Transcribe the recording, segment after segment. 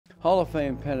Hall of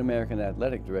Fame Pan American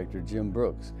Athletic Director Jim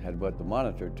Brooks had what the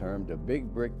Monitor termed a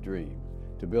big brick dream,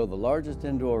 to build the largest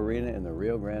indoor arena in the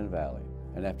Rio Grande Valley.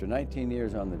 And after 19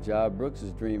 years on the job,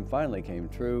 Brooks's dream finally came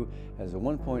true as the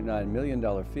 $1.9 million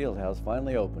Fieldhouse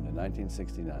finally opened in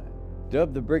 1969.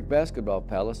 Dubbed the Brick Basketball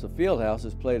Palace, the Fieldhouse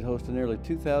has played host to nearly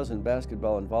 2,000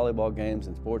 basketball and volleyball games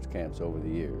and sports camps over the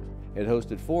years. It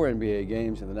hosted 4 NBA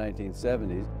games in the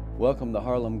 1970s, welcomed the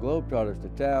Harlem Globetrotters to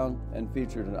town, and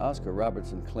featured an Oscar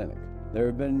Robertson clinic. There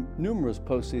have been numerous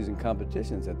postseason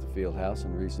competitions at the Fieldhouse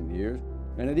in recent years,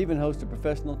 and it even hosted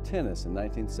professional tennis in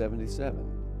 1977.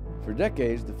 For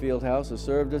decades, the Fieldhouse has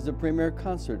served as the premier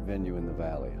concert venue in the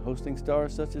Valley, hosting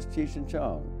stars such as Cheech and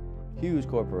Chong, Hughes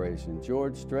Corporation,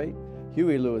 George Strait,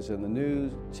 Huey Lewis and the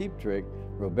News, Cheap Trick,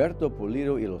 Roberto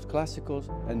Pulido y los Clásicos,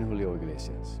 and Julio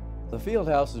Iglesias. The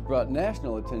Fieldhouse has brought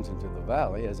national attention to the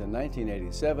Valley, as in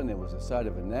 1987 it was the site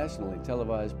of a nationally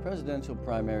televised presidential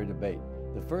primary debate,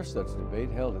 the first such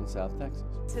debate held in South Texas.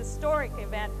 It's an historic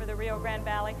event for the Rio Grande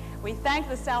Valley. We thank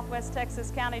the Southwest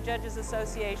Texas County Judges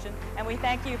Association, and we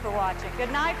thank you for watching.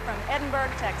 Good night from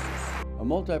Edinburgh, Texas. A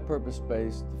multi-purpose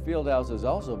space, the Fieldhouse has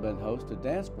also been host to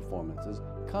dance performances,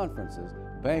 conferences,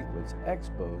 banquets,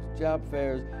 expos, job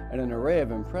fairs, and an array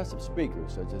of impressive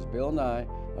speakers such as Bill Nye,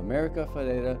 America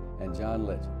Ferrera, and John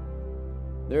Legend.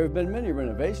 There have been many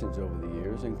renovations over the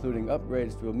years, including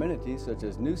upgrades to amenities such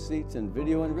as new seats and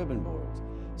video and ribbon boards,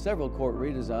 several court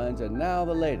redesigns, and now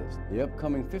the latest, the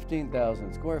upcoming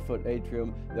 15,000 square foot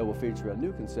atrium that will feature a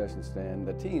new concession stand,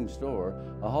 the team store,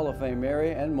 a Hall of Fame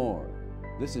area, and more.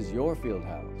 This is your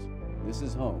Fieldhouse. This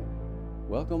is home.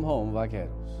 Welcome home,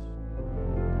 Vaqueros.